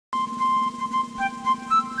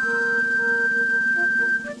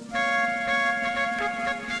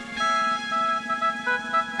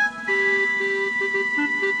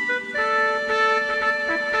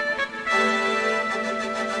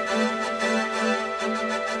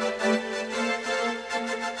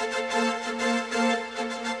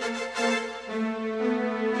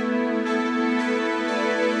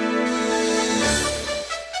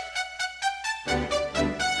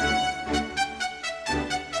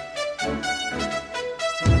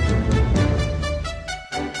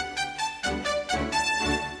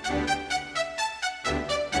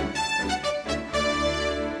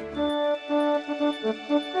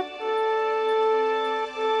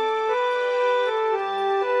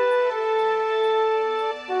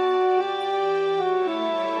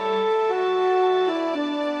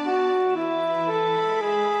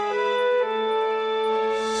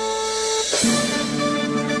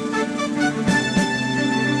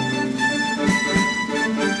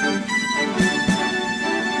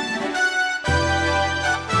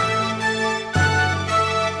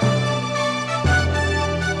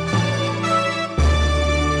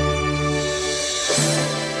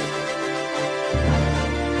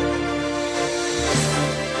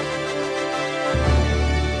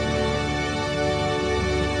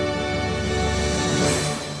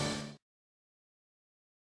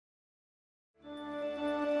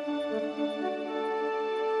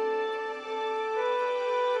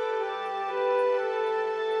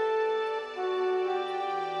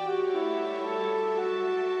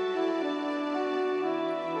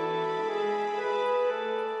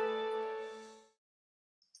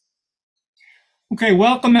Okay,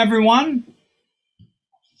 welcome everyone.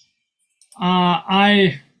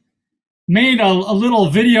 I made a little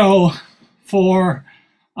video for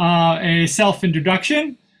a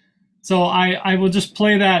self-introduction. So I will just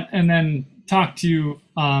play that and then talk to you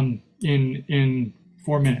in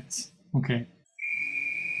 4 minutes. Okay.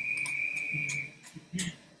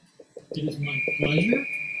 It is my pleasure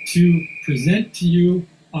to present to you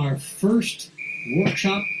our first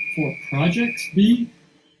workshop for Projects B,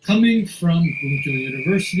 coming from Bunkyo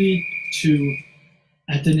University to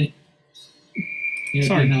Atene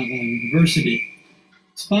University,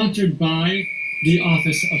 sponsored by the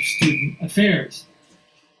Office of Student Affairs.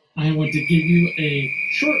 I want to give you a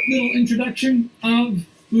short little introduction of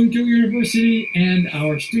Bunkyo University and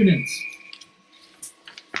our students.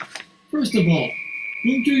 First of all,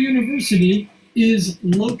 Bunkyo University is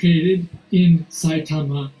located in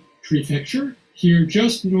Saitama Prefecture, here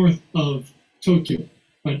just north of Tokyo.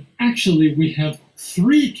 But actually, we have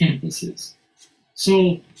 3 campuses.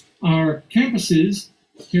 So our campuses,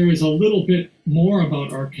 here is a little bit more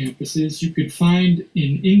about our campuses. You could find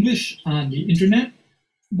in English on the internet.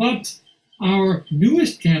 But our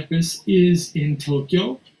newest campus is in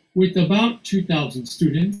Tokyo with about 2,000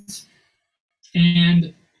 students.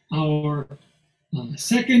 And our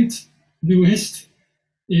second newest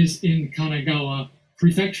is in Kanagawa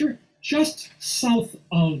Prefecture, just south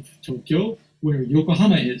of Tokyo, where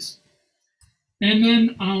Yokohama is. And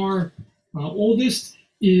then our oldest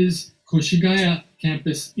is Koshigaya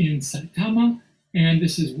campus in Saitama, and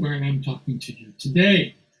this is where I'm talking to you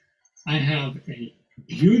today. I have a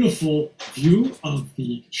beautiful view of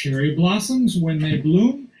the cherry blossoms when they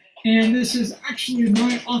bloom, and this is actually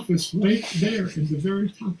my office right there in the very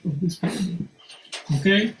top of this building,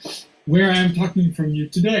 okay, where I'm talking from you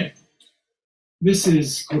today. This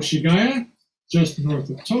is Koshigaya, just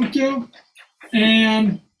north of Tokyo,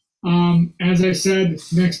 and as I said,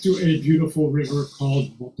 next to a beautiful river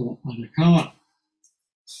called Moto Arakawa.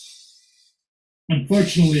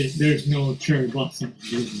 Unfortunately, there's no cherry blossom.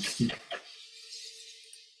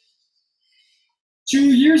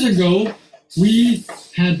 2 years ago, we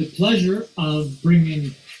had the pleasure of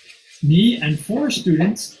bringing me and 4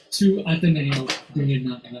 students to Ateneo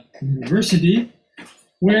University,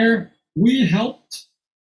 where we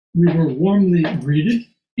were warmly greeted,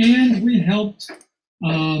 and we helped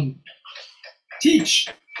teach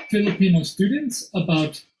Filipino students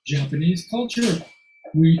about Japanese culture.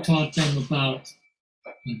 We taught them about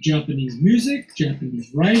Japanese music, Japanese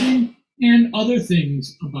writing, and other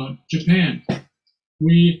things about Japan.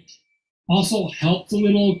 We also helped a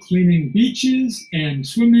little cleaning beaches and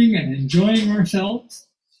swimming and enjoying ourselves.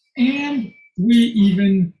 And we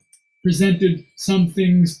even presented some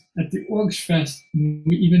things at the Orgsfest.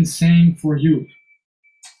 We even sang for you.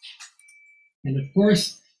 And of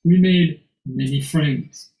course, we made many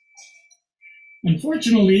friends.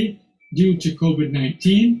 Unfortunately, due to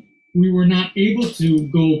COVID-19, we were not able to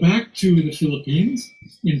go back to the Philippines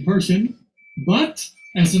in person, but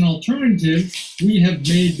as an alternative, we have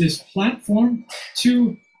made this platform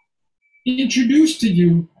to introduce to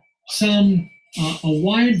you a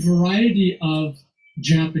wide variety of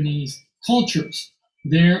Japanese cultures.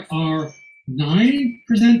 There are 9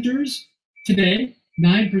 presenters today,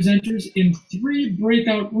 9 presenters in 3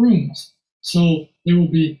 breakout rooms. So there will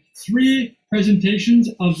be 3 presentations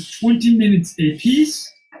of 20 minutes apiece.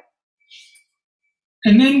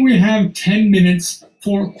 And then we have 10 minutes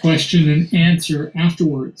for question and answer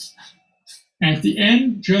afterwards. At the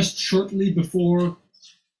end, just shortly before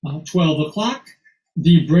 12 o'clock,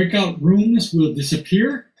 the breakout rooms will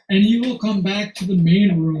disappear, and you will come back to the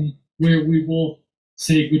main room where we will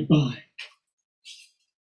say goodbye.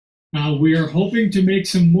 We are hoping to make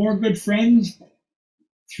some more good friends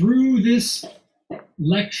through this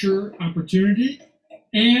lecture opportunity,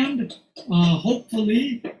 and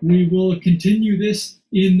hopefully we will continue this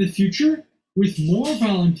in the future with more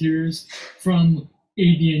volunteers from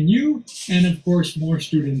ADNU and of course more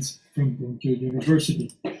students from Bunkyo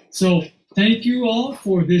University. So thank you all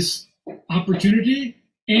for this opportunity,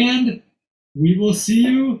 and we will see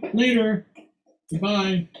you later.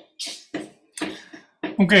 Goodbye.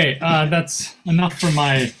 Okay, that's enough for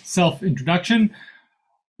my self-introduction.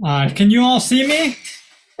 Can you all see me?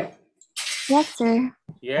 Yes, sir.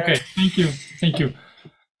 Yeah. Okay, thank you.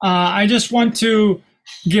 I just want to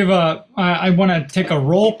I want to take a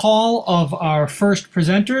roll call of our first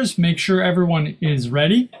presenters, make sure everyone is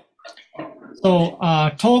ready. So,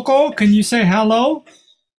 Toko, can you say hello?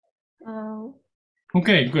 Hello.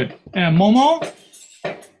 Okay, good. Momo?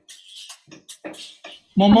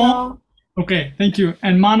 Hello. Okay, thank you.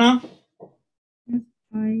 And Mana?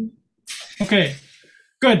 Hi. Okay,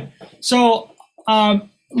 good. So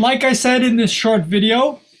Like I said in this short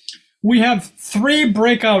video, we have 3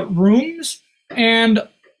 breakout rooms, and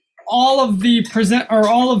all of the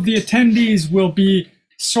attendees will be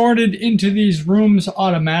sorted into these rooms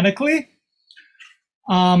automatically.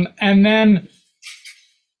 And then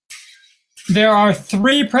there are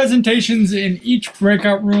 3 presentations in each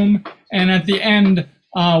breakout room, and at the end,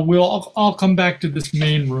 we'll all come back to this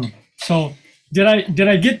main room. So did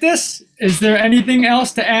I get this? Is there anything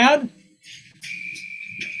else to add?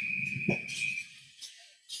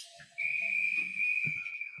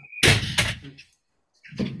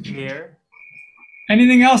 Clear.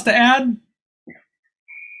 Anything else to add?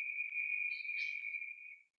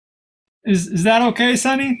 Is that okay,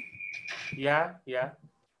 Sunny? Yeah.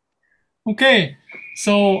 Okay,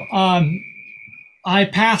 so I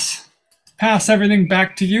pass everything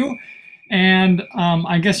back to you, and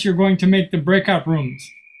I guess you're going to make the breakout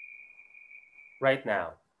rooms. Right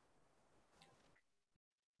now.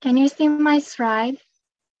 Can you see my slide?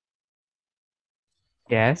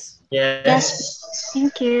 Yes.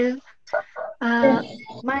 Thank you.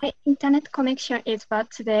 My internet connection is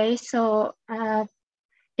bad today, so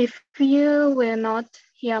if you will not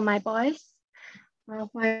hear my voice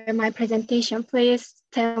while my presentation, please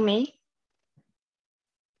tell me.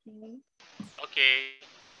 Okay.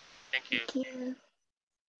 Thank you. Thank you.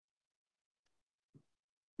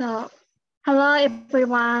 So, hello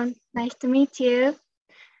everyone. Nice to meet you.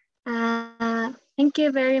 Thank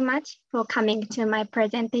you very much for coming to my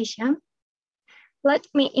presentation. Let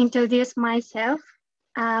me introduce myself.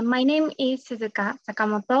 My name is Suzuka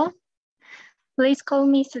Sakamoto. Please call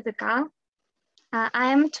me Suzuka.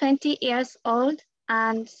 I am 20 years old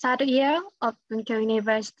and 3rd year of Bunkyo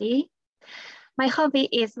University. My hobby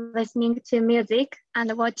is listening to music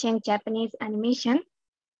and watching Japanese animation.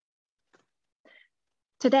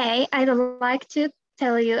 Today, I'd like to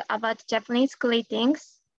tell you about Japanese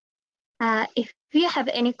greetings. If you have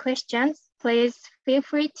any questions, please feel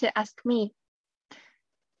free to ask me.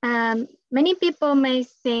 Many people may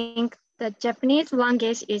think the Japanese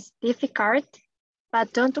language is difficult,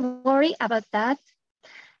 but don't worry about that.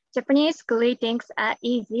 Japanese greetings are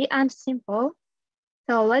easy and simple,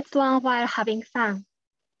 so let's learn while having fun.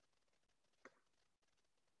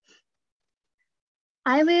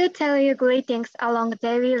 I will tell you greetings along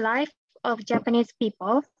daily life of Japanese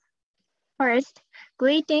people. First,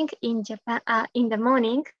 greeting in Japan in the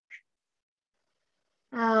morning.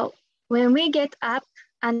 When we get up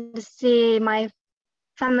and see my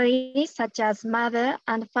family, such as mother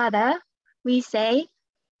and father, we say,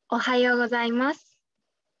 "Ohayo gozaimasu."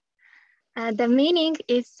 The meaning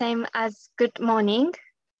is same as good morning.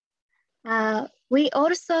 We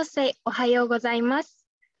also say "Ohayo gozaimasu"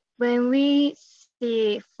 when we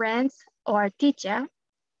see friends or teacher.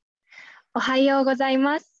 "Ohayo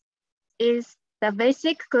gozaimasu" is the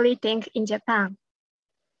basic greeting in Japan.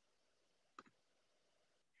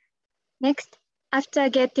 Next, after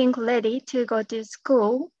getting ready to go to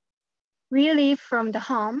school, we leave from the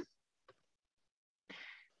home.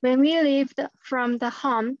 When we leave from the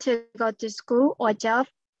home to go to school or job,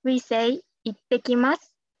 we say "ittekimasu"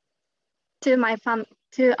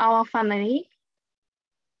 to our family.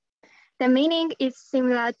 The meaning is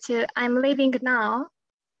similar to "I'm leaving now."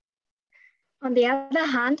 On the other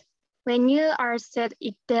hand, when you are said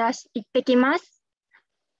 "ittekimasu"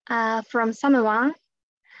 from someone,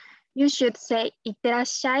 you should say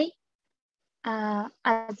 "itterashai"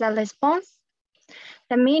 as a response.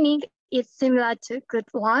 The meaning is similar to good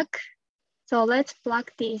luck. So let's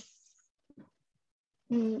practice.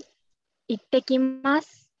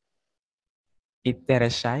 "Ittekimasu."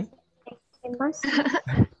 Itterashai.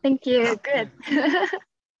 Thank you. Good.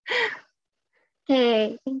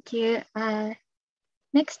 Okay, thank you.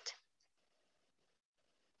 Next.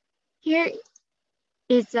 Here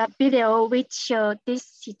is a video which shows this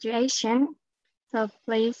situation. So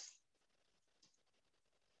please.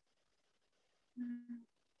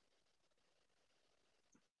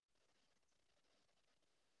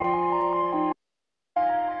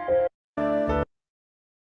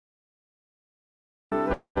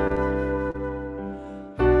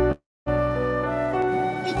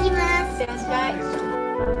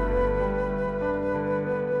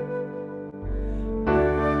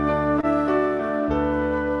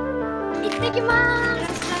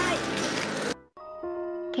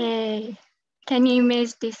 Okay, can you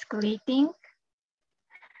image this greeting?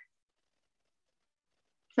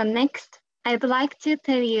 So next, I'd like to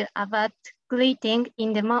tell you about greeting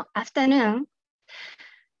in the afternoon.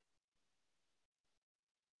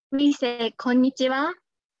 We say "konnichiwa"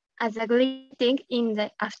 as a greeting in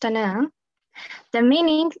the afternoon. The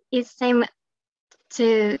meaning is same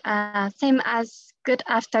to same as good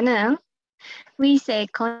afternoon, we say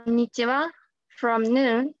konnichiwa from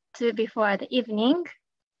noon to before the evening.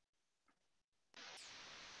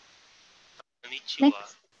 Konnichiwa.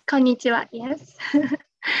 Next, konnichiwa, yes.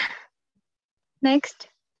 Next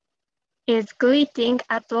is greeting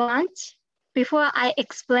at lunch. Before I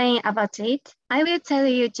explain about it, I will tell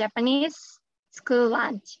you Japanese school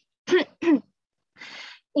lunch.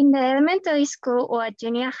 In the elementary school or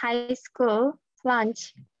junior high school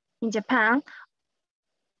lunch in Japan,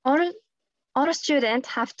 all students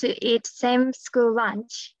have to eat same school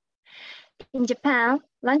lunch. In Japan,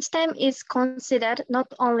 lunchtime is considered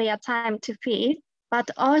not only a time to feed, but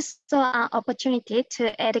also an opportunity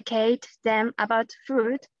to educate them about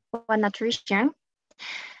food or nutrition.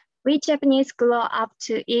 We Japanese grow up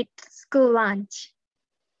to eat school lunch.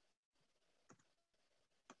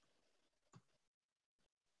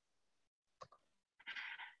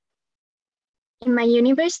 In my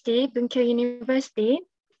university, Bunkyo University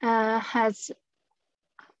has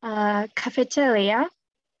a cafeteria.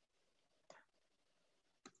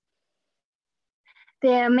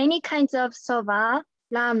 There are many kinds of soba,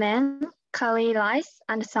 ramen, curry rice,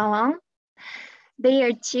 and so on. They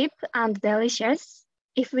are cheap and delicious.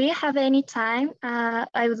 If we have any time,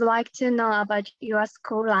 I would like to know about your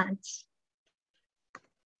school lunch.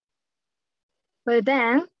 But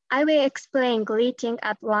then, I will explain greeting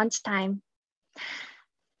at lunchtime.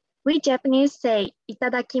 We Japanese say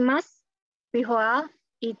itadakimasu before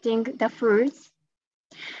eating the foods.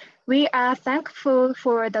 We are thankful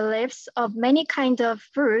for the lives of many kinds of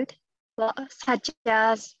food, such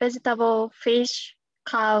as vegetable, fish,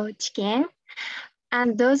 cow, chicken,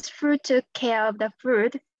 and those who took care of the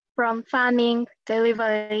food from farming,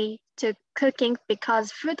 delivery, to cooking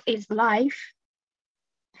because food is life.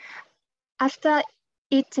 After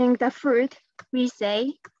eating the food, we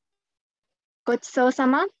say,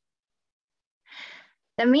 "Gochusou-sama."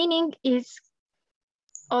 The meaning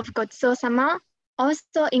of "Gochusou-sama"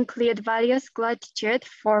 also include various gratitude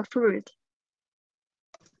for food.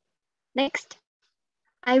 Next,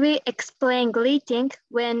 I will explain greeting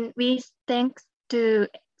when we thank to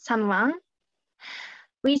someone.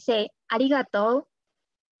 We say "arigatou."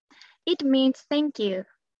 It means thank you.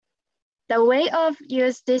 The way of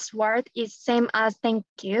use this word is same as thank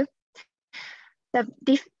you. The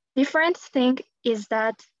different thing is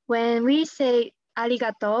that when we say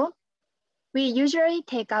 "arigatou," we usually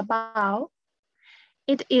take a bow.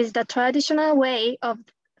 It is the traditional way of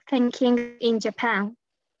thanking in Japan.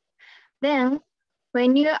 Then,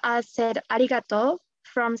 when you are said "arigatou"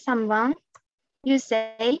 from someone, you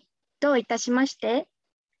say "どういたしまして."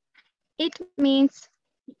 It means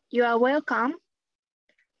you are welcome.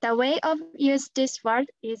 The way of use this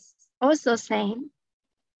word is also same.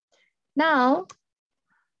 Now,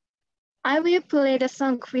 I will play the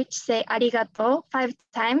song which say "arigatou" 5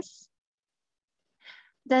 times.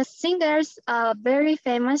 The singers are very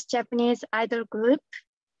famous Japanese idol group,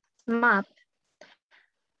 SMAP.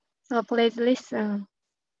 So please listen.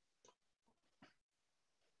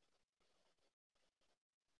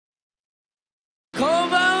 こん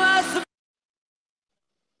ばんは。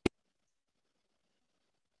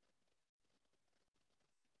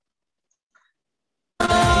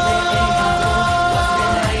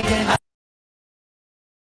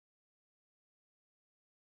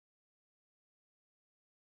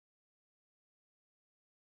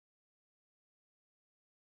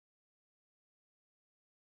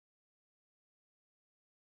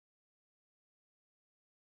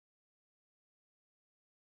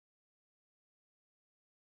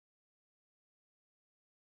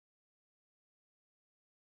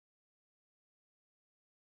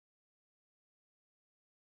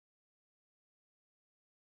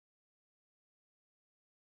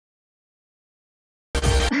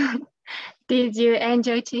Did you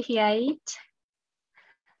enjoy to hear it?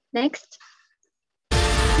 Next.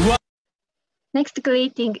 Next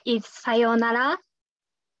greeting is sayonara.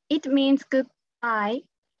 It means goodbye.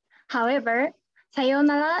 However,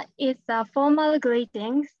 sayonara is a formal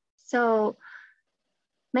greeting, so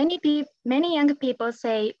many young people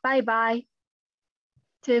say bye-bye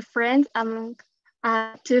to friends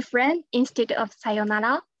instead of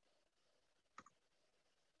sayonara.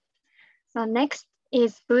 So next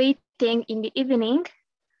is greeting in the evening.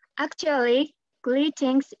 Actually,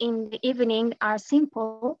 greetings in the evening are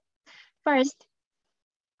simple. First,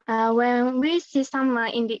 when we see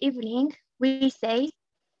someone in the evening, we say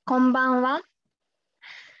konbanwa.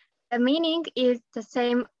 The meaning is the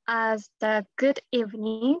same as the good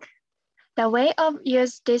evening. The way of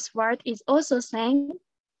use this word is also same,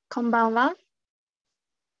 konbanwa.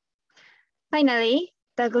 Finally,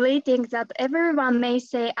 the greeting that everyone may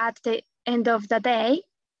say at the end of the day.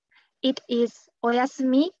 It is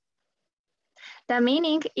oyasumi. The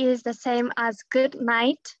meaning is the same as good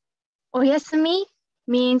night. Oyasumi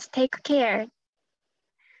means take care.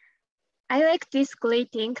 I like this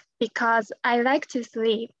greeting because I like to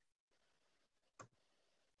sleep.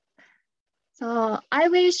 So I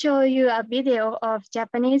will show you a video of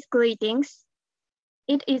Japanese greetings.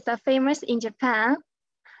 It is famous in Japan.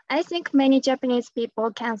 I think many Japanese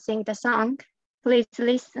people can sing the song. Please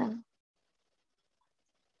listen.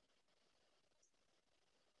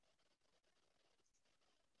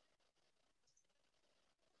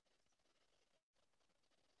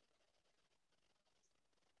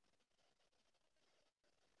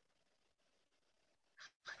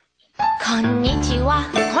 こんにちは。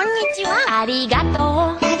こんにちは。ありがとう。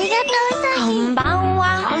ありがとうさ。こんばん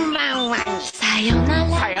は。こんばんは。さよなら。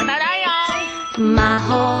さよならよ。魔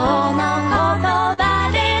法の言葉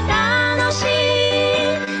で楽しい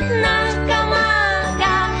仲間が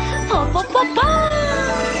ポポポポ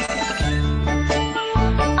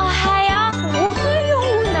おはよう。おはよ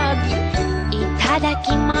うなぎ。いただ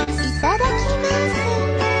きます。いただきます。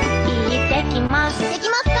いってきます。いってき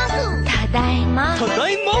ます。ただいま。ただ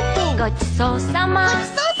いま。ごちそうさま。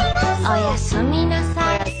おやすみな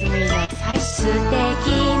さい。素敵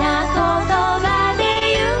な言葉で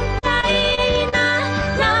愉快な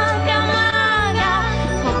仲間が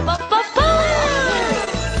ポポポポ。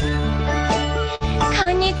こ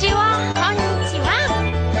んにちは。こんにちは。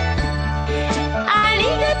あり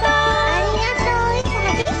がと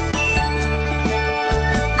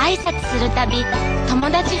う。挨拶するたび友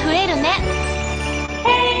達増えるね。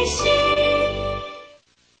変身。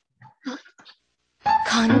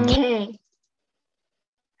Okay.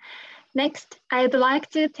 Next, I'd like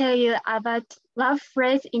to tell you about love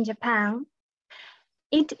phrase in Japan.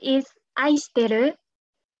 It is 愛してる.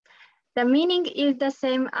 The meaning is the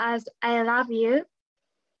same as I love you.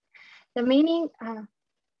 The meaning,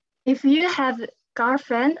 if you have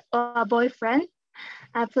girlfriend or a boyfriend,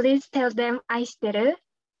 please tell them 愛してる.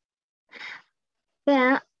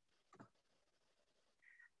 Then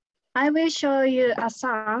I will show you a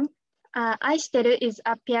song. 愛してる is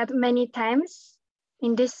appeared many times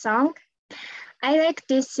in this song. I like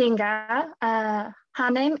this singer.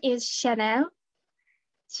 Her name is Chanel.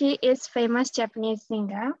 She is famous Japanese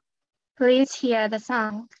singer. Please hear the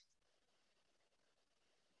song.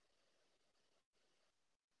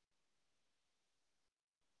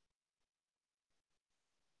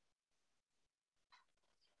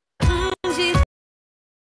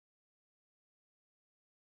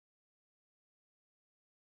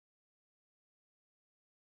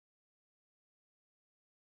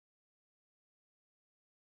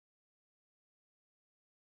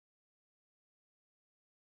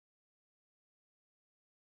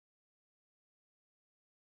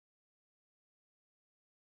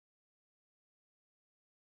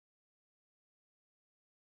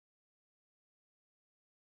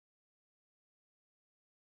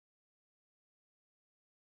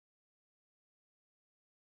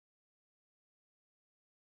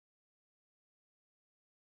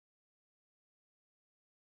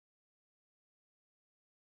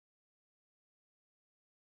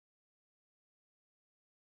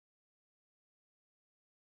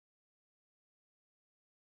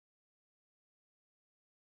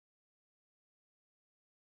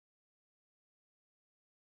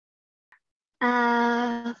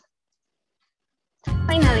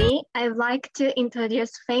 Finally, I'd like to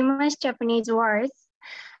introduce famous Japanese words.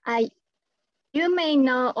 You may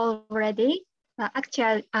know already, but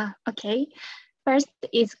actually, okay. First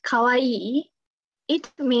is kawaii.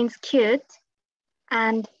 It means cute.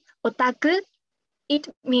 And otaku,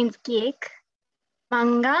 it means geek.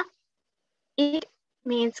 Manga, it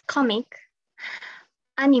means comic.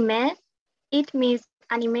 Anime, it means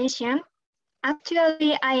animation.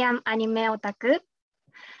 Actually, I am anime otaku.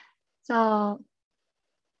 So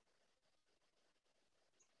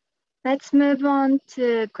let's move on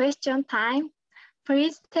to question time.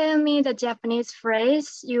 Please tell me the Japanese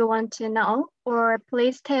phrase you want to know, or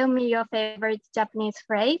please tell me your favorite Japanese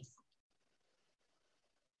phrase.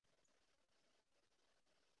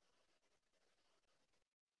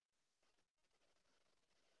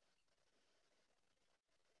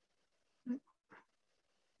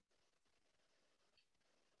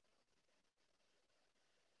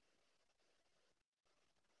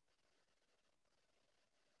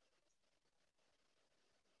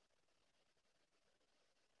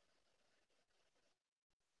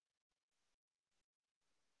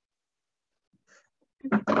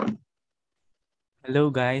 Hello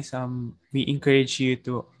guys, we encourage you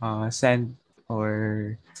to send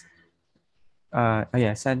or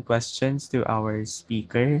send questions to our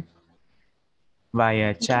speaker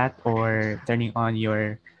via chat or turning on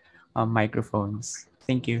your microphones.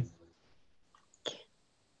 Thank you.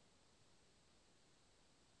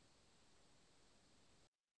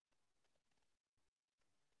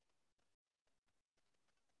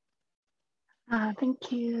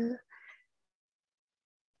 Thank you.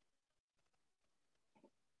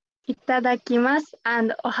 Itadakimasu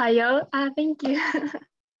and ohayo. Thank you.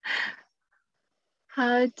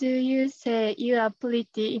 How do you say you are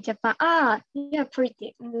pretty in Japan? You are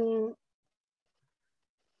pretty.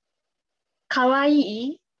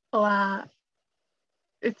 Kawaii or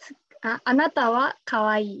it's anata wa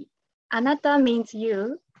kawaii. Anata means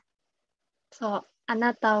you. So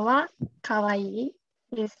anata wa kawaii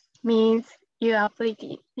means you are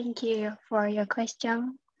pretty. Thank you for your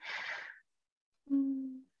question.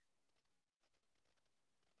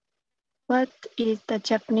 What is the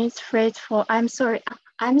Japanese phrase for I'm sorry?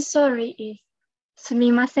 I'm sorry is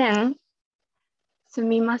sumimasen.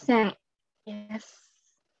 Sumimasen. Yes.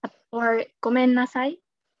 Or ごめんなさい.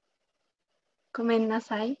 ごめんな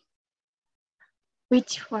さい.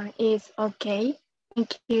 Which one is okay?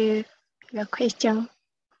 Thank you for your question.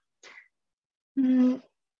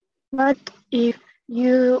 What if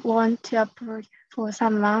you want to approach for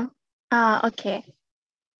someone? Okay.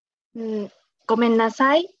 ごめんな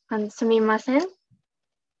さい and すみません.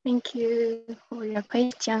 Thank you for your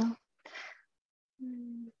question.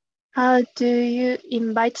 How do you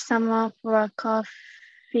invite someone for a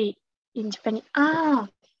coffee in Japan?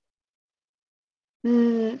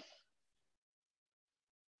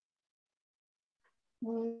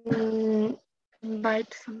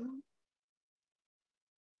 Invite someone.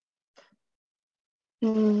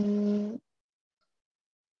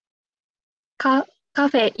 カ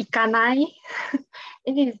フェ行かない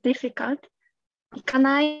It is difficult. 行か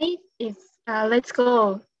ない is let's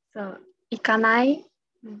go. So 行かない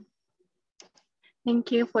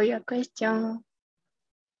Thank you for your question.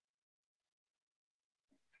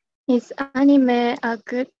 Is anime a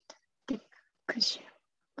good depiction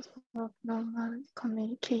of normal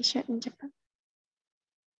communication in Japan?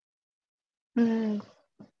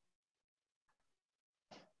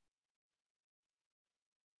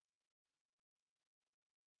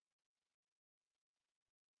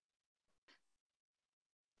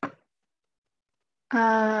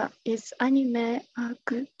 Is anime a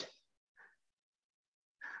good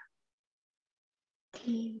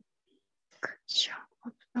depiction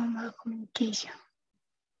of normal communication?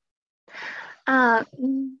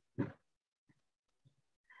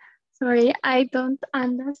 Sorry, I don't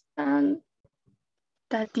understand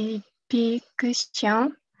the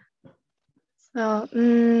depiction. So,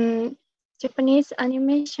 Japanese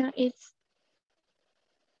animation is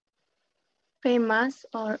famous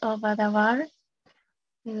all over the world.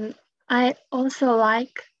 I also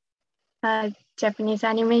like Japanese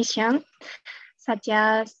animation, such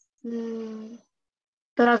as Dragon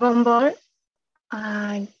Ball,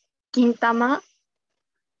 Gintama,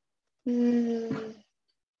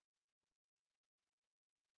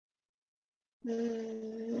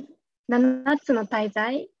 七つの大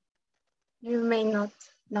罪 You may not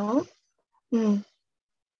know.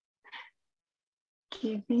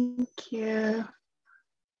 Okay, thank you.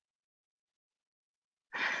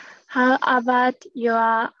 How about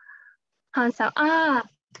your handsome?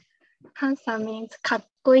 Handsome means かっ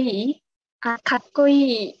こいい。かっこ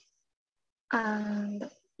いい。And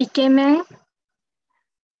イケメン。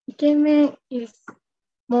イケメン is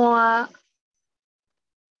more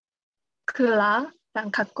cooler than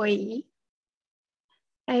かっこいい。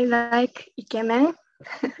I like イケメン。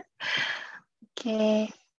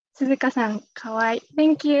Okay. 鈴鹿さん、かわいい。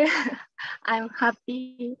Thank you. I'm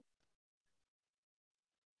happy.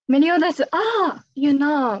 メリオダス。You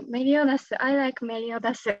know, メリオダス。I like メリオ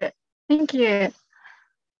ダス。Thank you.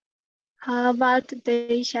 How about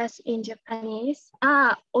delicious in Japanese?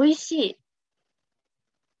 おいしい。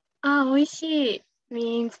おいしい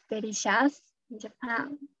means delicious in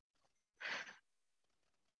Japan.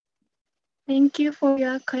 Thank you for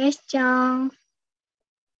your question.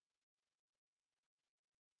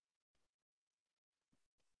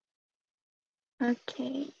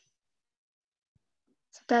 Okay.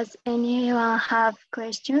 So does anyone have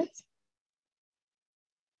questions?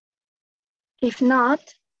 If not,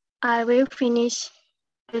 I will finish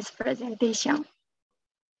this presentation.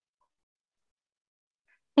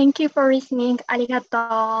 Thank you for listening. ありがとう。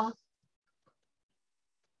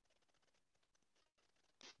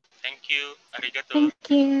Thank you. ありがとう。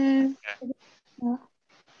Thank you.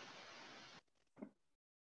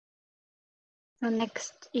 So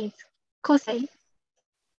next is Kosei.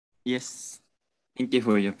 Yes. Thank you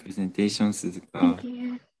for your presentation, Suzuka. Thank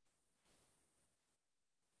you.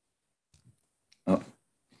 Oh.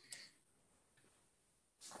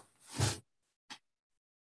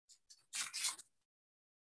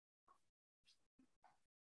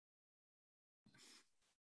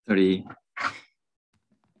 Sorry.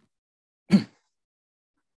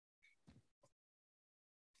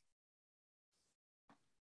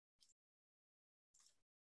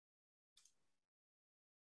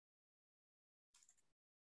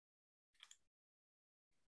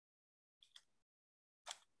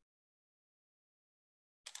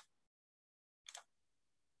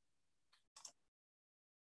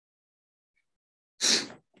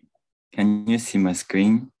 Can you see my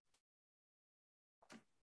screen?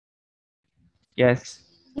 Yes.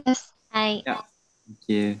 Yes. はい。 Yeah.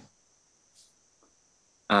 Thank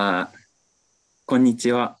you. こんに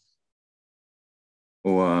ちは。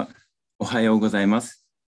or おはようございます。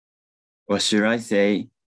Or should I say,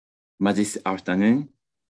 this afternoon,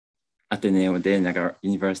 Ateneo de Nagar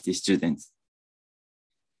University students.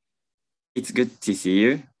 It's good to see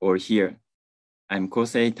you all here. I'm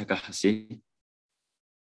Kosei Takahashi.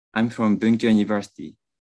 I'm from Bunkyo University,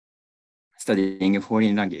 studying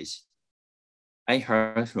foreign language. I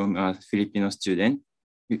heard from a Filipino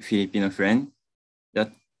friend,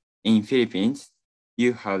 that in Philippines,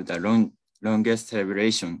 you have the longest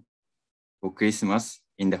celebration for Christmas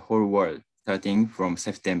in the whole world, starting from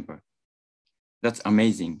September. That's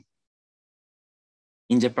amazing.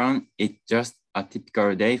 In Japan, it's just a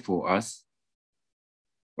typical day for us.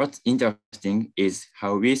 What's interesting is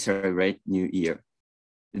how we celebrate New Year.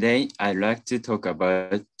 Today, I'd like to talk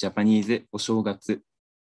about Japanese お正月.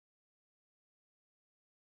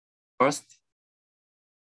 First,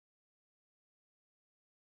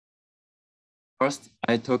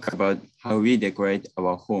 I talk about how we decorate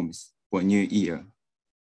our homes for New Year.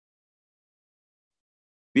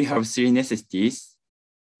 We have three necessities.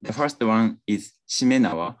 The first one is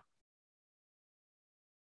shimenawa.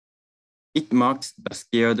 It marks the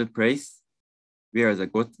scared place where the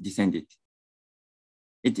god descended.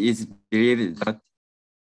 It is believed that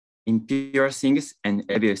impure things and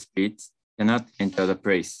evil spirits cannot enter the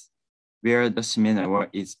place where the shimenawa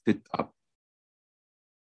is put up.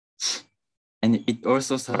 And it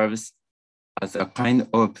also serves as a kind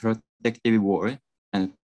of protective wall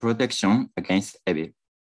and protection against evil.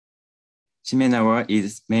 Shimenawa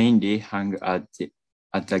is mainly hung at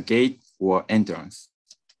the gate or entrance.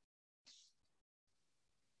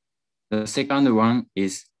 The second one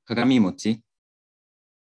is kagamimochi.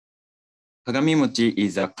 Kagamimochi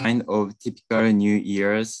is a kind of typical New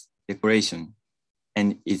Year's decoration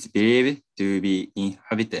and is believed to be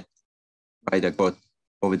inhabited by the god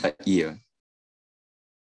of the year.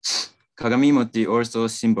 Kagamimochi also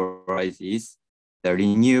symbolizes the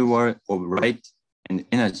renewal of light and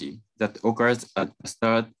energy that occurs at the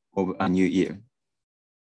start of a new year.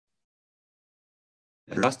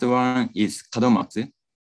 The last one is kadomatsu.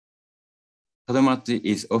 Kadomatsu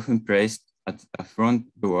is often placed at the front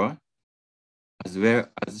door as well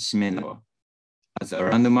as shimenawa as a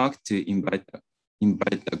landmark to invite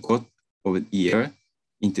the god of the year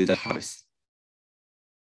into the house.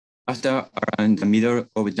 After around the middle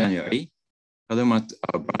of January, kadomatsu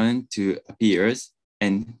are burned to appear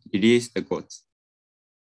and release the gods.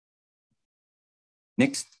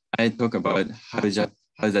 Next, I talk about how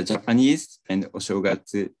the Japanese spend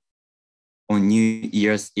Oshogatsu on New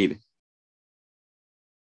Year's Eve.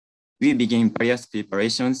 We begin various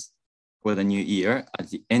preparations for the new year at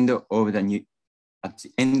the end of the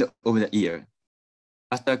year.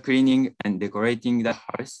 After cleaning and decorating the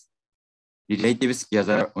house, relatives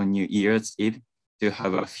gather on New Year's Eve to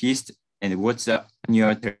have a feast and watch the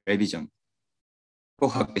annual television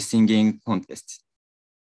Kohak singing contest.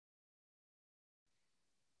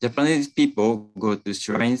 Japanese people go to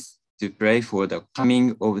shrines to pray for the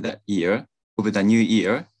coming of the new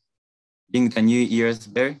year, ring the New Year's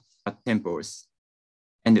bell at temples,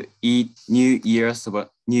 and eat New Year's soba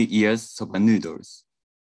noodles.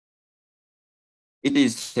 It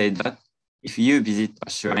is said that if you visit a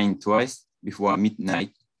shrine twice before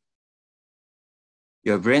midnight,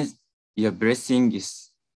 your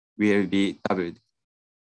blessings will be doubled.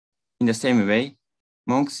 In the same way,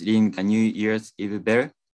 monks ring the New Year's Eve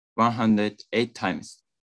bell 108 times,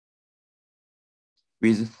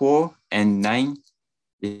 with 4 and 9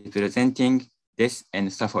 representing death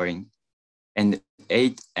and suffering, and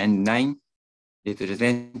 8 and 9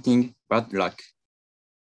 representing bad luck,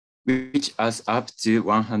 which adds up to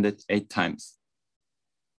 108 times.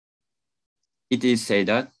 It is said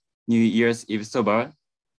that New Year's Eve soba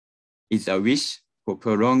is a wish for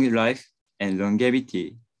prolonged life and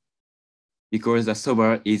longevity, because the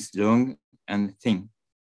soba is long and thin.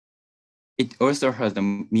 It also has the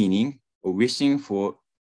meaning of wishing for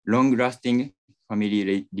long-lasting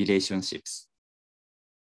family relationships.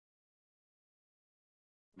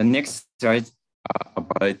 The next slide are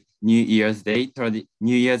about New Year's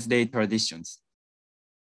Day traditions.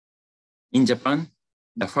 In Japan,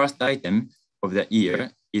 the first item of the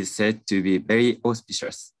year is said to be very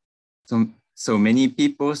auspicious. So many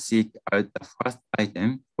people seek out the first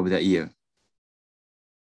item of the year.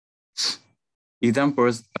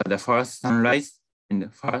 Examples are the first sunrise and the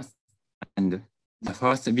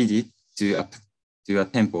first visit to a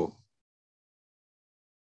temple.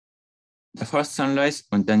 The first sunrise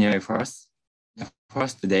on January 1st, the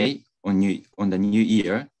first day on the new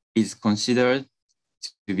year, is considered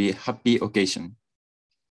to be a happy occasion.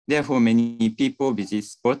 Therefore, many people visit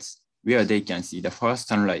spots where they can see the first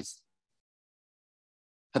sunrise.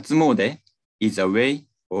 Hatsumode is a way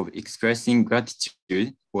of expressing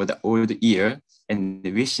gratitude for the old year and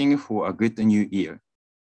wishing for a good new year.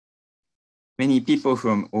 Many people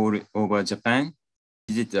from all over Japan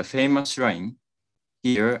visit the famous shrine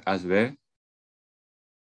here as well.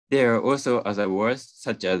 There are also other words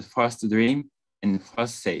such as first dream and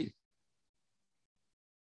first sale.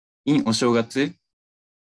 In Oshogatsu,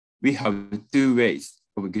 we have two ways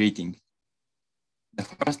of greeting. The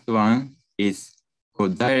first one is go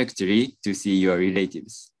directly to see your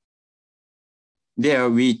relatives. There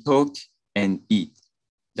we talk and eat.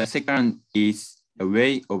 The second is a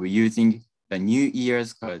way of using the New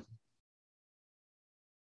Year's card.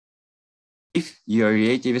 If your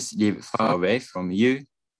relatives live far away from you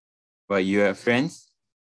or your friends,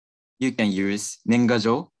 you can use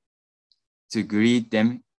nengajo to greet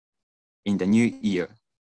them in the new year.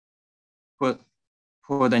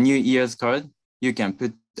 For the New Year's card, you can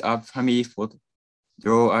put up family photo,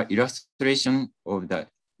 draw an illustration of the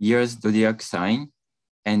year's zodiac sign,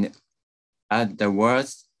 and add the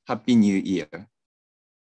words Happy New Year.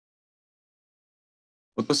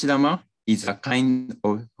 Otoshidama is a kind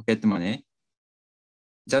of pocket money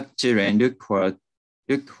that children look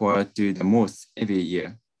forward to the most every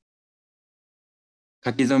year.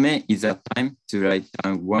 Kakizome is a time to write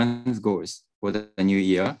down one's goals for the new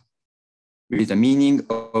year with the meaning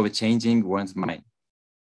of changing one's mind.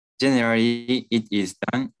 Generally, it is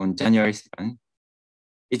done on January 2nd.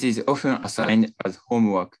 It is often assigned as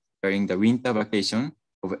homework during the winter vacation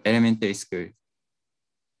of elementary school.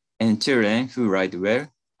 And children who write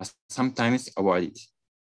well are sometimes awarded.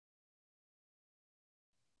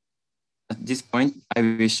 At this point, I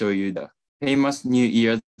will show you the famous New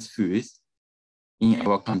Year's foods in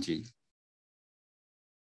our country.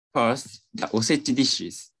 First, the osechi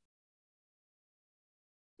dishes.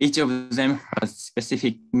 Each of them has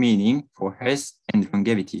specific meaning for health and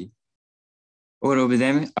longevity. All of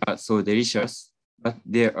them are so delicious, but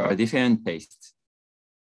there are different tastes.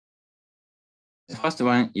 The first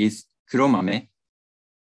one is kuromame.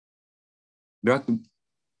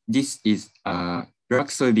 This is black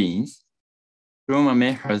soybeans.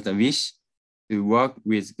 Kuromame has the wish to work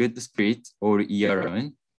with good spirits all year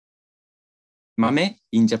round. Mame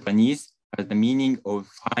in Japanese has the meaning of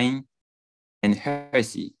fine and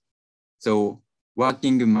healthy. So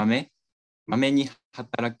working mame ni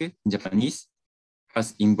hataraku in Japanese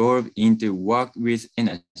has involved into work with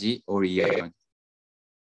energy all year round.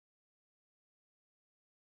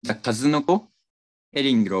 The kazunoko,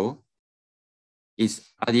 herring roe, is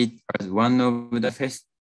added as one of the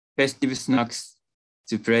festive snacks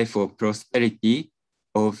to pray for prosperity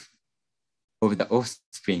of the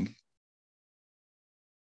offspring.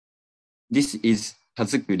 This is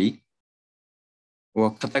tazukuri,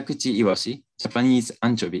 or katakuchi iwashi, Japanese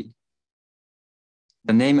anchovy.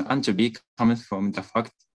 The name anchovy comes from the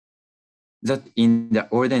fact that in the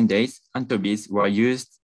olden days, anchovies were used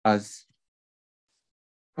as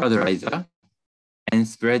fertilizer and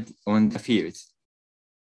spread on the fields,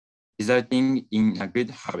 resulting in a good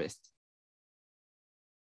harvest.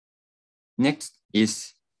 Next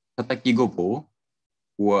is tataki gobo,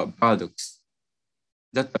 or burdocks,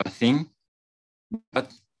 that are thin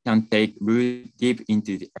but can take root deep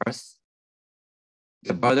into the earth.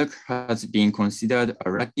 The burdock has been considered a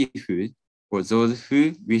lucky food for those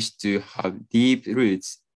who wish to have deep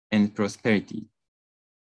roots and prosperity.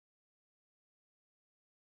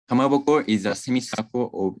 Kamaboko is a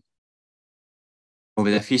semicircle of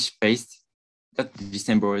the fish paste that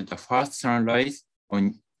resembles the first sunrise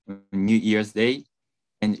on New Year's Day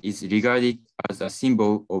and is regarded as a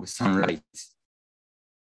symbol of sunrise.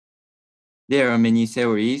 There are many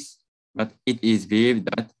theories, but it is believed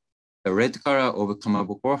that the red color of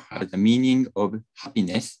kamaboko has the meaning of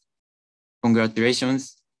happiness,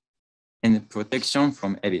 congratulations, and protection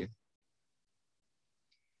from evil.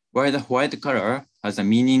 While the white color has a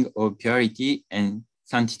meaning of purity and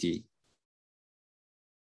sanctity.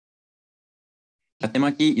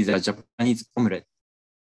 Tatemaki is a Japanese omelette.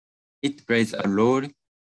 It plays a role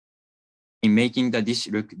in making the dish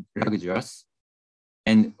look luxurious,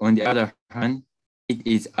 and on the other hand, it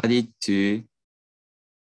is added to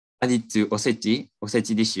osechi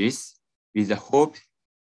dishes with the hope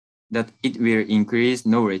that it will increase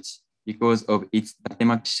knowledge because of its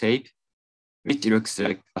tatemaki shape, which looks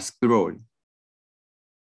like a scroll.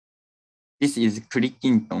 This is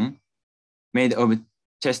Crickington, made of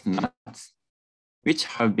chestnuts, which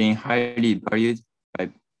have been highly valued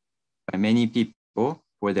by many people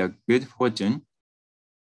for their good fortune,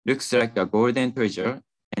 looks like a golden treasure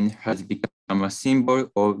and has become a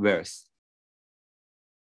symbol of wealth.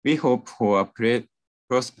 We hope for a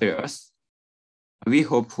prosperous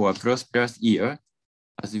year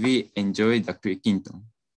as we enjoy the Crickington.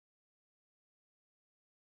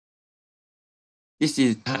 This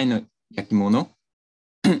is Tai no yakimono.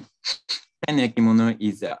 Tai no yakimono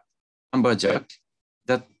is a amberjack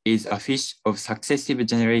that is a fish of successive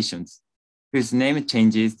generations, whose name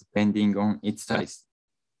changes depending on its size.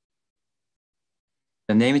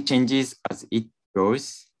 The name changes as it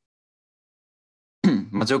grows.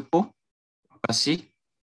 Majoko, Watashi,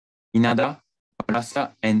 Inada,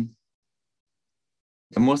 Barasa, and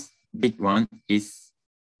the most big one is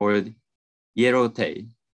called yellowtail.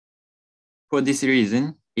 For this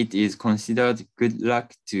reason, it is considered good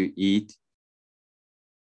luck to eat.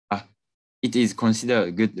 It is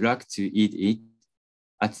considered good luck to eat it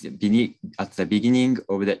at the beginning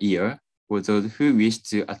of the year for those who wish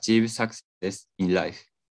to achieve success in life.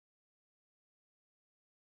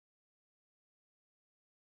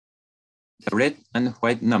 The red and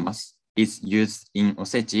white namas is used in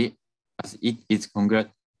osechi as it is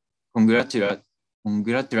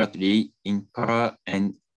congratulatory in color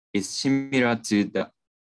and is similar to the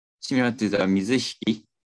mizuhiki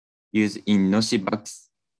used in noshi bags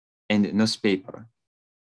and noshi paper.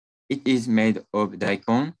 It is made of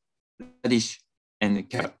daikon, radish, and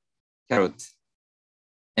carrots,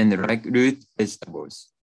 and like root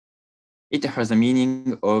vegetables. It has a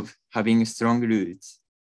meaning of having strong roots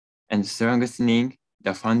and strengthening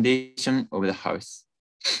the foundation of the house.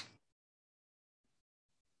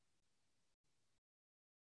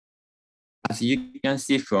 As you can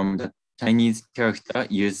see from the Chinese character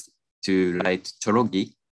used to write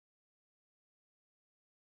chorogi,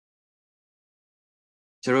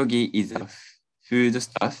 chorogi is a food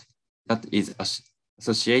stuff that is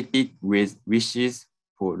associated with wishes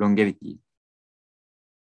for longevity.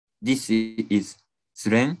 This is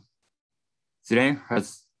tsuren. Tsuren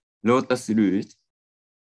has lotus root.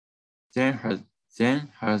 Tsuren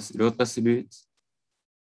has lotus roots,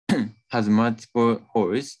 has multiple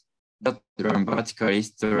holes that run vertically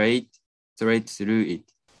straight through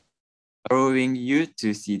it, allowing you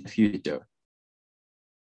to see the future.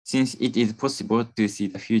 Since it is possible to see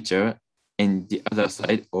the future and the other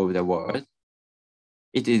side of the world,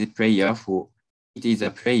 it is a prayer for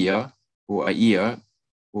a year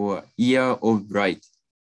of bright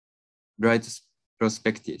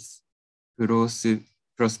prospects.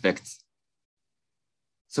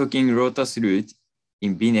 Soaking lotus root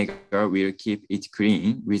in vinegar will keep it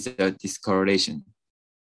clean without discoloration.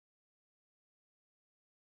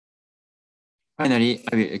 Finally,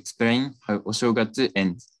 I will explain how Oshogatsu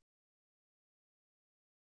ends.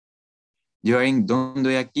 During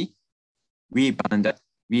Dondoyaki, we burn the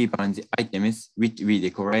items which we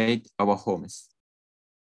decorate our homes.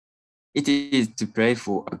 It is to pray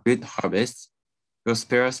for a good harvest,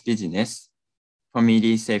 prosperous business,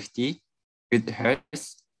 family safety, good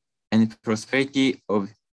health, and prosperity of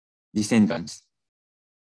descendants.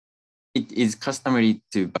 It is customary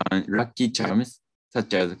to burn lucky charms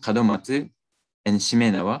such as kadomatsu and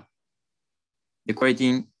shimenawa,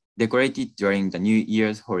 decorated during the New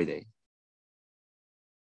Year's holiday.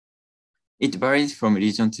 It varies from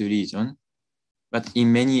region to region, but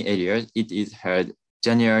in many areas it is held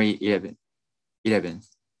January 11th.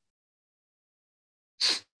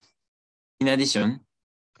 In addition,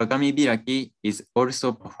 Kagami Biraki is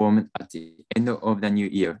also performed at the end of the new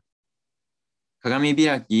year. Kagami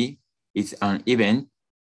Biraki is an event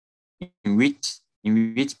in which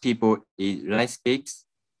people eat rice cakes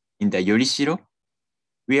in the Yorishiro,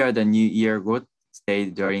 where the New Year god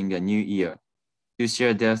stayed during the New Year, to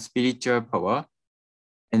share their spiritual power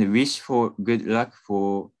and wish for good luck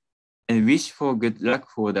for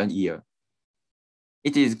the year.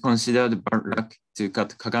 It is considered bad luck to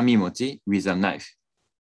cut kagami mochi with a knife.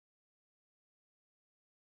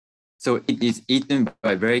 So it is eaten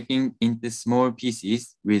by breaking into small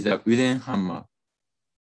pieces with a wooden hammer.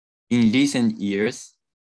 In recent years,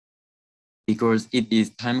 because it is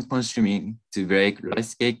time-consuming to bake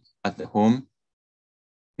rice cake at home,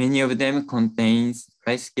 many of them contains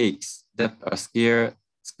rice cakes that are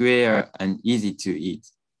square and easy to eat.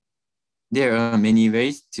 There are many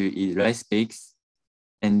ways to eat rice cakes,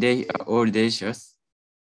 and they are all delicious,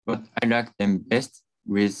 but I like them best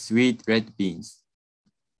with sweet red beans.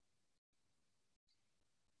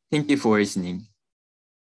 Thank you for listening.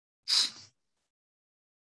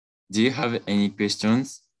 Do you have any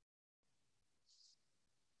questions?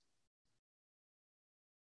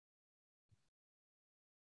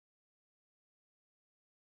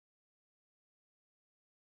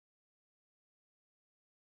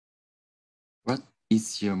 What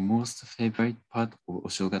is your most favorite part of お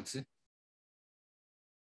正月?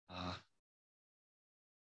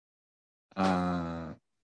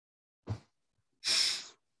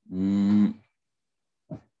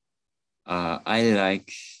 I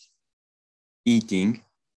like eating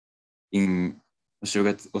in お正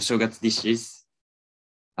月 dishes,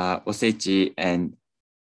 おせち and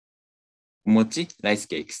お餅 rice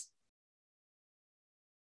cakes.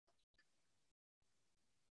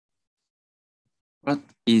 What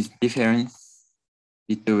is difference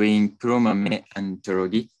between 黒豆 and とろ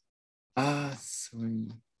ぎ?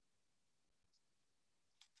 Sorry.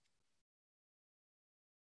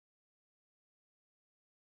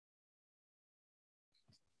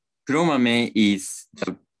黒豆 is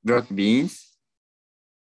the black beans,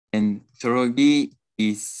 and とろぎ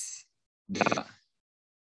is the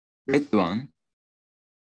red one.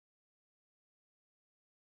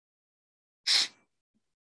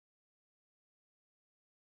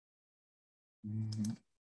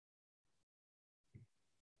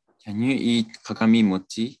 Can you eat 鏡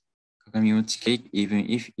餅 cake even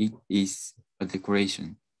if it is a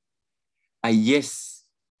decoration? Yes.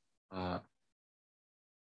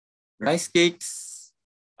 Rice cakes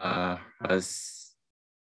has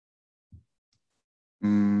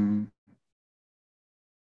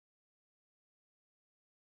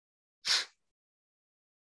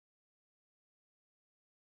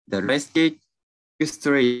the rice cake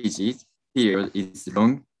storage period is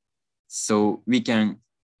long, so we can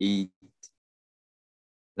eat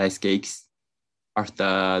rice cakes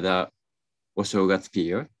after the お正月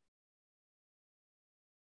period.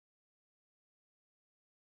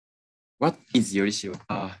 What is yorishiro?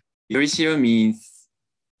 Yorishiro means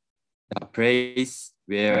the place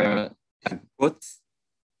where the goats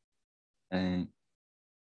and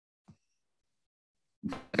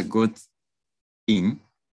the goats in.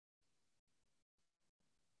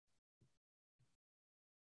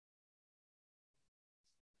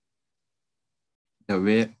 The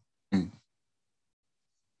way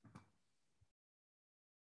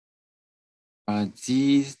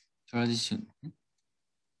these traditions.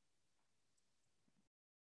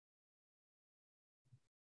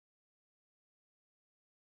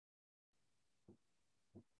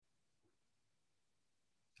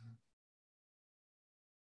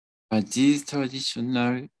 Are these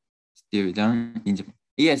traditional still done in Japan?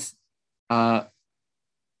 Yes. Yeah.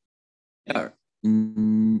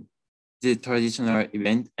 The traditional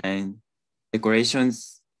event and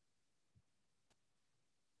decorations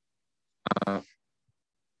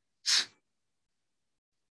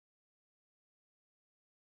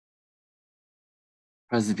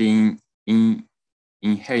has been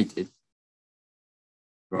inherited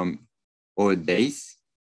from old days.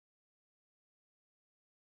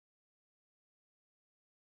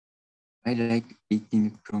 I like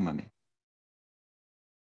eating promame.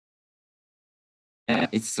 Yeah,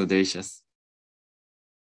 it's so delicious.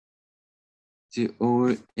 To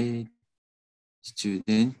all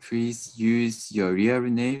students, please use your real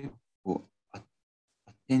name for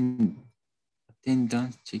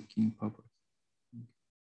attendance checking purpose.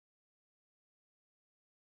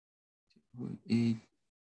 To all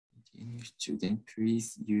students,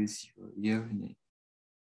 please use your real name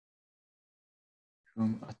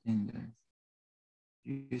from attendance.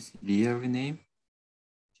 Use real name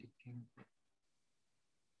checking.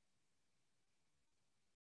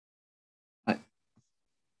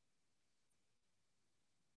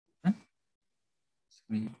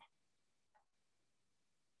 Sorry.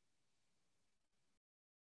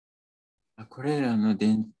 これらの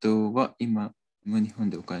伝統は今日本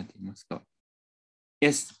で行われていますか?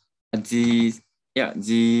 Yes, these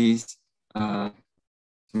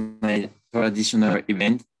my traditional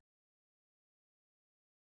event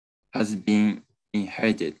has been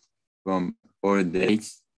inherited from old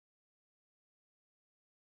days.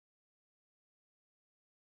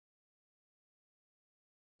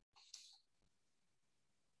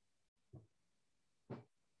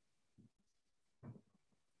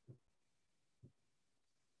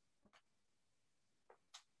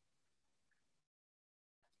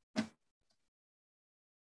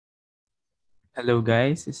 Hello,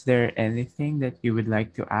 guys. Is there anything that you would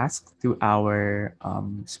like to ask to our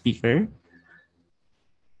speaker?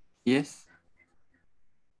 Yes.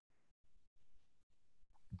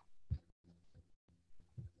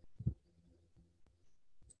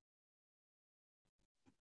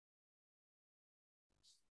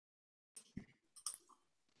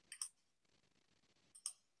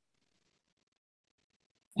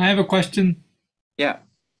 I have a question. Yeah.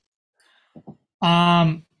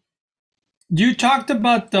 You talked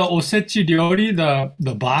about the osechi ryori,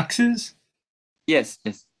 the boxes. Yes.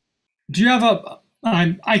 Yes. Do you have a?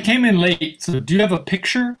 I came in late, so do you have a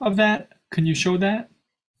picture of that? Can you show that?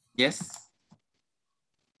 Yes.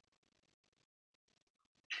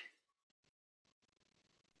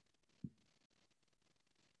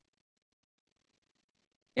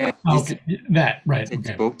 Yeah. This Okay, that right. set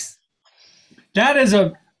Okay, box. that is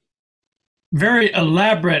a very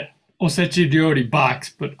elaborate osechi ryori box.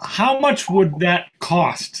 But how much would that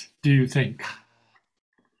cost? Do you think?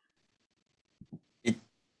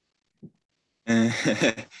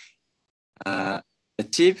 The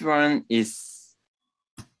cheap one is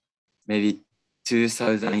maybe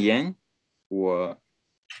 2,000 yen or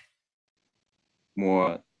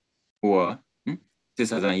more, or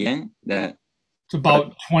 2,000 yen. It's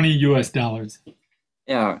about 20 US dollars.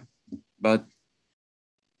 Yeah, but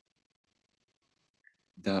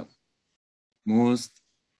the most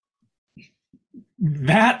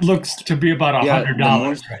That looks to be about $100 the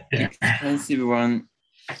most right there. expensive one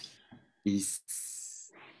is,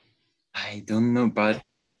 I don't know, but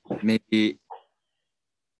maybe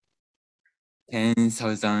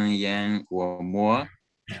 10,000 yen or more.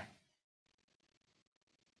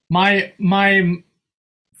 My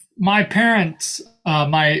parents,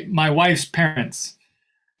 my wife's parents,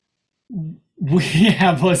 we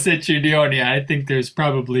have osechi ryori. I think there's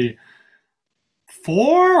probably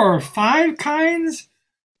 4 or 5 kinds,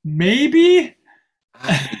 maybe.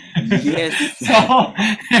 Yes. So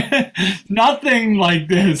nothing like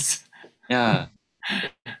this. Yeah.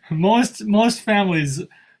 Most families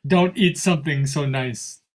don't eat something so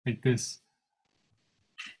nice like this.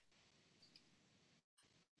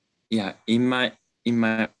 Yeah. In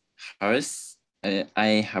my house,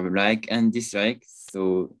 I have like and dislike.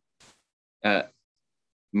 So,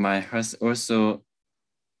 my house also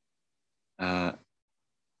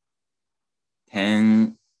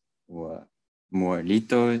 10 or more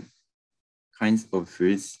little kinds of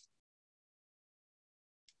foods.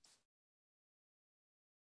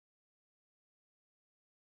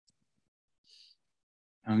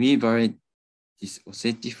 Can we buy this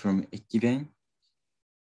osechi from Ekiben?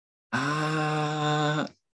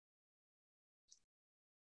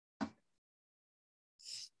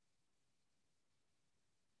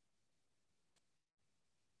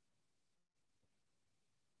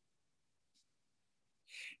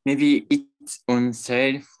 Maybe it's on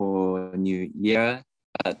sale for New Year,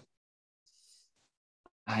 but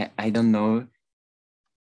I don't know.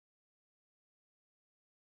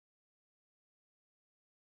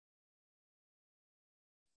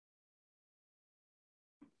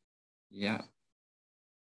 Yeah.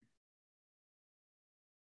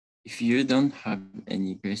 If you don't have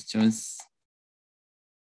any questions,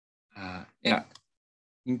 yeah,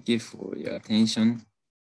 thank you for your attention.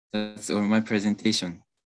 That's all my presentation.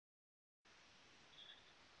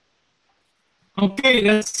 Okay,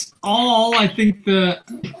 that's all. I think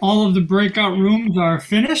all of the breakout rooms are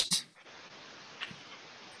finished.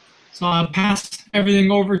 So I'll pass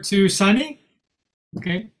everything over to Sunny.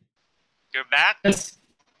 Okay. You're back? Yes.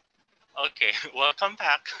 Okay, welcome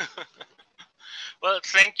back. Well,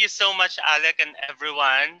 thank you so much, Alec and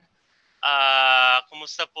everyone.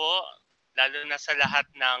 Kumusta po? Lalo na sa lahat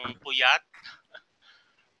ng puyat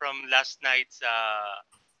from last night's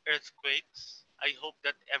earthquakes. I hope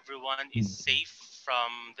that everyone is safe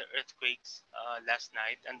from the earthquakes last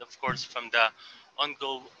night, and of course from the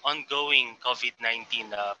ongoing COVID-19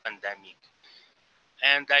 pandemic.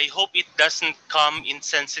 And I hope it doesn't come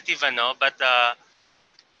insensitive, but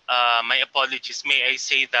my apologies. May I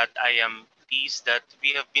say that I am pleased that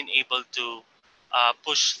we have been able to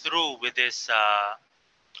push through with this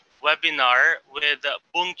webinar with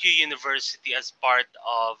Bunkyo University as part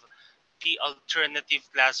of the alternative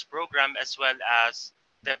class program, as well as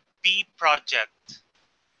the B project,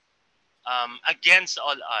 against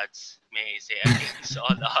all odds, may I say, against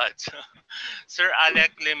all odds. Sir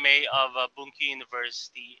Alec Lemay of Bunkyo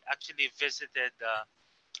University actually visited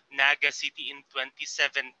Naga City in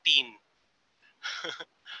 2017.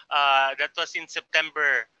 That was in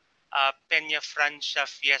September, Peña Francia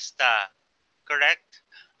Fiesta, correct,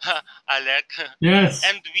 Alec? Yes.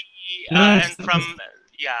 And we Yes. and from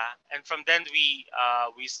yeah, and from then we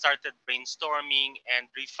started brainstorming and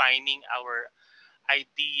refining our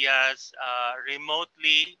ideas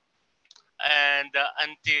remotely, and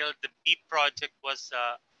until the B project was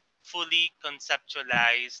fully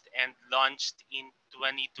conceptualized and launched in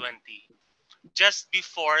 2020, just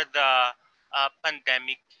before the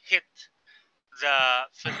pandemic hit the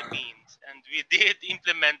Philippines. And we did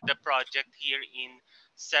implement the project here in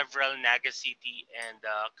several Naga City and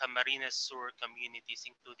Camarines Sur communities,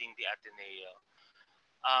 including the Ateneo.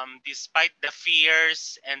 Despite the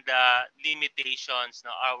fears and the limitations,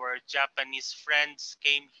 now our Japanese friends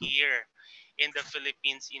came here in the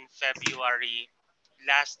Philippines in February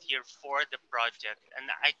last year for the project. And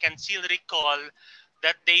I can still recall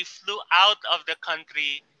that they flew out of the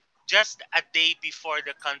country just a day before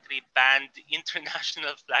the country banned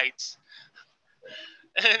international flights.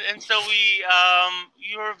 And so we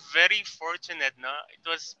were very fortunate, no? It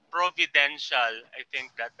was providential, I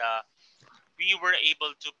think, that we were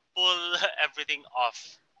able to pull everything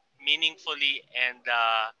off meaningfully and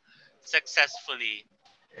successfully.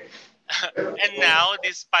 And now,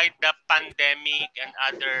 despite the pandemic and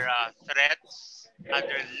other threats,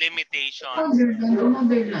 other limitations,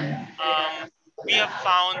 we have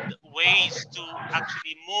found ways to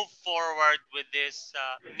actually move forward with this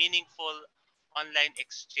meaningful online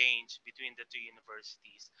exchange between the two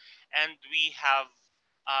universities. And we have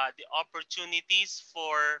the opportunities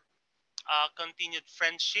for continued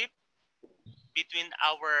friendship between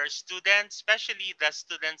our students, especially the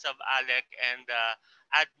students of ALEC and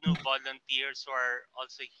ADNU volunteers who are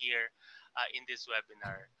also here in this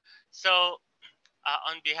webinar. So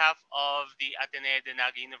on behalf of the Ateneo de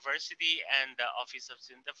Naga University and the Office of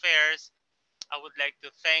Student Affairs, I would like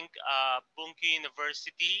to thank Bunkyo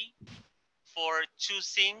University for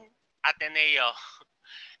choosing Ateneo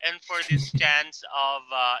and for this chance of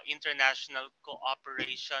international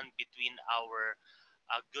cooperation between our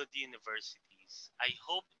good universities. I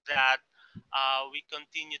hope that we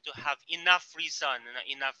continue to have enough reason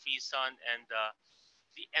and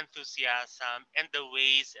the enthusiasm and the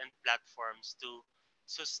ways and platforms to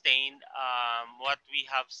sustain what we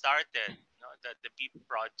have started, the BEEP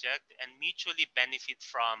project, and mutually benefit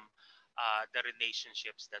from the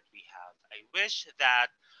relationships that we have. I wish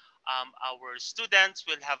that our students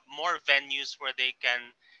will have more venues where they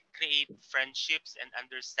can create friendships and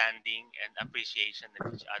understanding and appreciation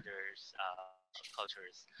of each other's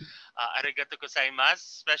cultures. Arigato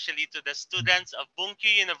gozaimasu, especially to the students of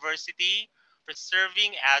Bunkyo University for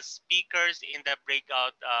serving as speakers in the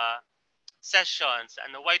breakout sessions.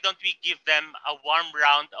 And why don't we give them a warm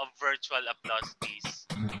round of virtual applause, please?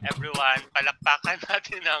 Everyone, palakpakan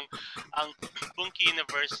natin ang Bunkyo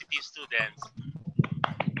University students.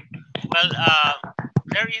 Well,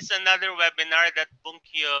 there is another webinar that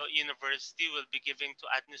Bunkyo University will be giving to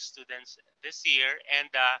ADNU students this year. And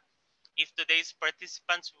if today's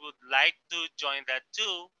participants would like to join that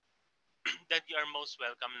too, then you are most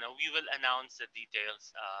welcome. Now, we will announce the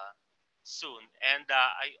details soon. And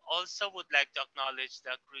I also would like to acknowledge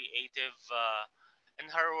the creative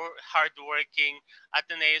and hardworking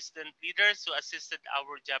Ateneo student leaders who assisted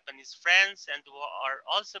our Japanese friends and who are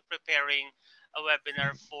also preparing a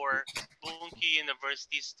webinar for Bunkyo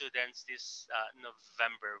University students this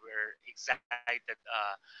November. We're excited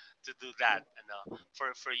to do that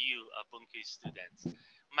for you, Bunkyo students.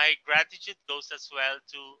 My gratitude goes as well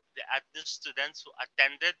to the ADNU students who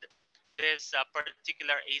attended this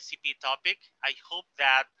particular ACP topic. I hope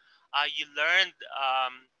that you learned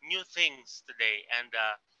new things today and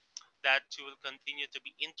that you will continue to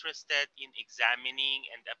be interested in examining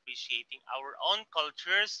and appreciating our own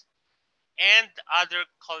cultures and other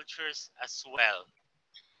cultures as well.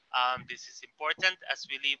 This is important as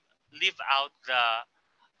we live out the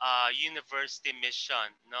university mission,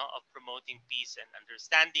 of promoting peace and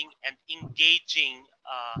understanding and engaging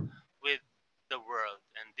with the world.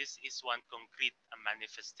 And this is one concrete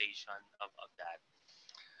manifestation of that.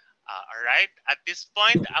 All right. At this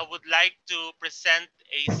point, I would like to present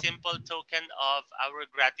a simple token of our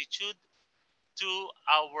gratitude to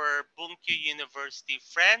our Bunkyo University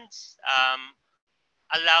friends.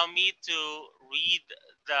 Allow me to read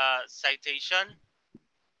the citation.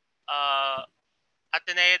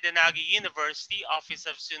 Ateneo de Naga University Office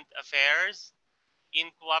of Student Affairs, in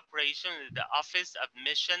cooperation with the Office of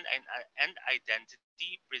Mission and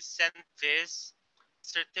Identity, present this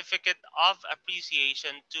certificate of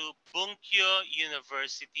appreciation to Bunkyo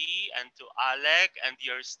University and to Alec and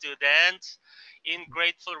your students in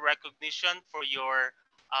grateful recognition for your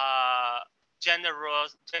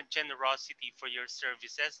generosity for your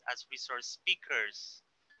services as resource speakers,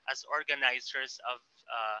 as organizers of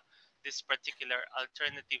this particular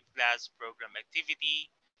alternative class program activity,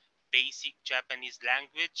 Basic Japanese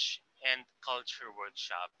Language and Culture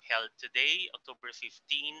Workshop, held today, October 15,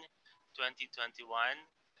 2021,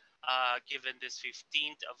 given this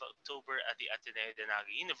 15th of October at the Ateneo de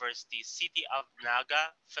Naga University, City of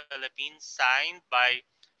Naga, Philippines, signed by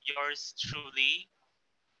yours truly,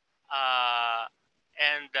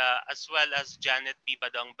 and as well as Janet B.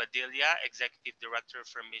 Badong Badilla, Executive Director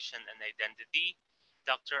for Mission and Identity,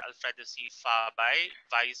 Dr. Alfredo C. Fabay,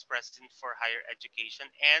 Vice President for Higher Education,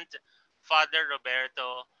 and Father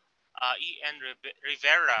Roberto E.N.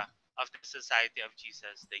 Rivera of the Society of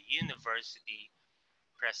Jesus, the University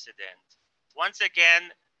President. Once again,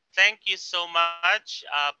 thank you so much,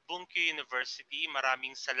 Bunkyo University.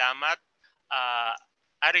 Maraming salamat.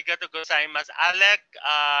 Arigato gozaimasu, Alec,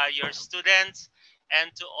 your students, and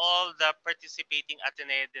to all the participating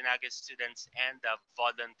Ateneo de Naga students and the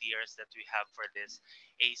volunteers that we have for this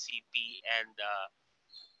ACP and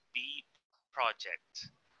B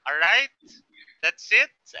project. All right, that's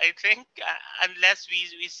it. I think, unless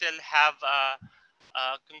we still have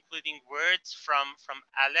concluding words from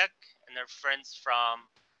Alec and our friends from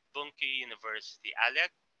Bunkyo University.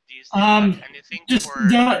 Alec, do you still have anything just for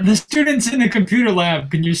the students in the computer lab?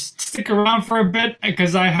 Can you stick around for a bit,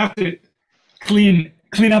 because I have to clean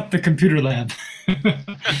up the computer lab.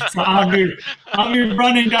 So I'll be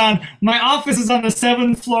running down. My office is on the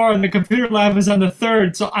 7th floor and the computer lab is on the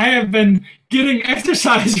 3rd. So I have been getting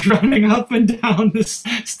exercise running up and down the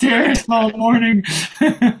stairs all morning.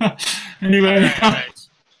 Anyway, right.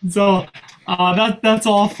 So that's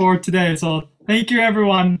all for today. So thank you,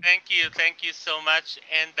 everyone. Thank you so much.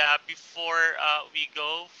 And before we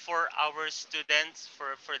go, for our students,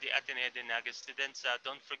 for the Ateneo de Naga students,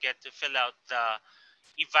 don't forget to fill out the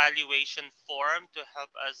evaluation form to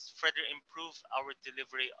help us further improve our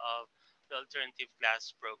delivery of the alternative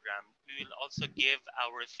class program. We will also give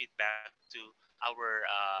our feedback to our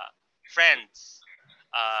friends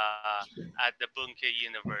at the Bunkyo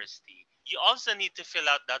University. You also need to fill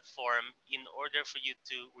out that form in order for you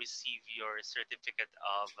to receive your certificate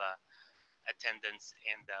of attendance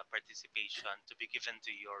and participation to be given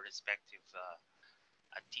to your respective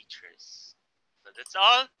teachers. So that's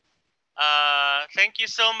all. Thank you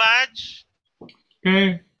so much.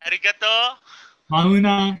 Okay. Arigato.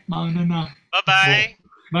 Mauna na. Bye-bye.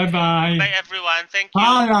 Bye-bye. Bye, everyone. Thank you.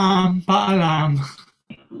 Paalam.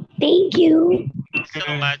 Thank you.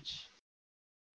 So much.